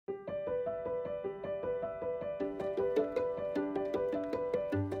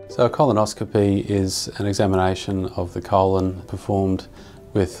So a colonoscopy is an examination of the colon performed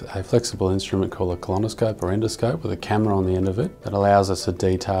with a flexible instrument called a colonoscope or endoscope with a camera on the end of it that allows us a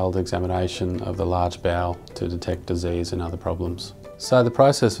detailed examination of the large bowel to detect disease and other problems. So the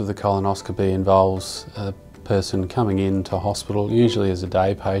process of the colonoscopy involves a person coming into hospital, usually as a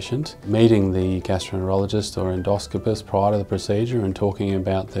day patient, meeting the gastroenterologist or endoscopist prior to the procedure and talking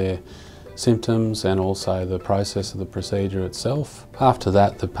about their symptoms and also the process of the procedure itself. After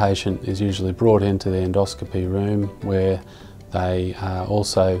that, the patient is usually brought into the endoscopy room where they are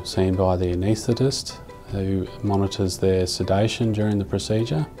also seen by the anaesthetist who monitors their sedation during the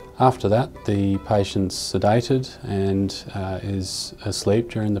procedure. After that, the patient's sedated and is asleep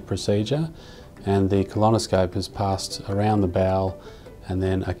during the procedure, and the colonoscope is passed around the bowel and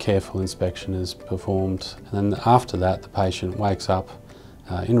then a careful inspection is performed. And then after that, the patient wakes up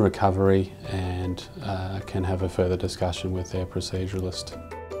in recovery and can have a further discussion with their proceduralist.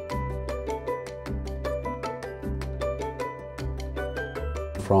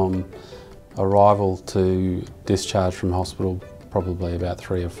 From arrival to discharge from hospital, probably about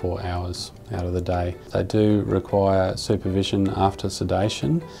 3 or 4 hours out of the day. They do require supervision after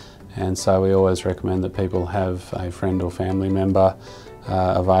sedation, and so we always recommend that people have a friend or family member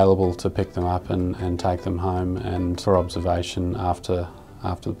available to pick them up and take them home and for observation after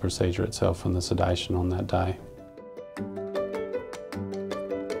the procedure itself and the sedation on that day.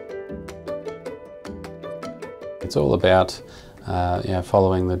 It's all about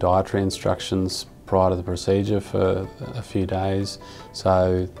following the dietary instructions prior to the procedure for a few days.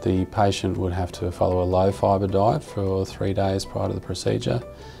 So the patient would have to follow a low fibre diet for 3 days prior to the procedure,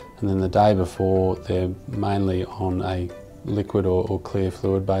 and then the day before they're mainly on a liquid or clear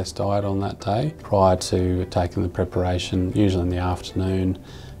fluid based diet on that day prior to taking the preparation, usually in the afternoon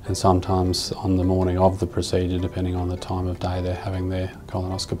and sometimes on the morning of the procedure depending on the time of day they're having their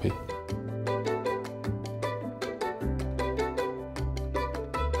colonoscopy.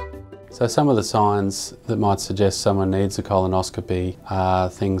 So some of the signs that might suggest someone needs a colonoscopy are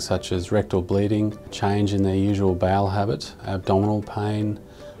things such as rectal bleeding, change in their usual bowel habit, abdominal pain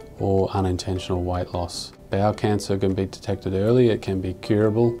or unintentional weight loss. Bowel cancer can be detected early, it can be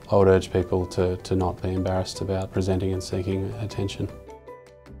curable. I would urge people to not be embarrassed about presenting and seeking attention.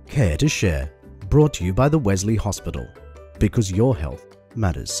 Care to Share, brought to you by the Wesley Hospital, because your health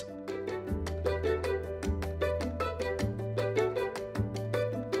matters.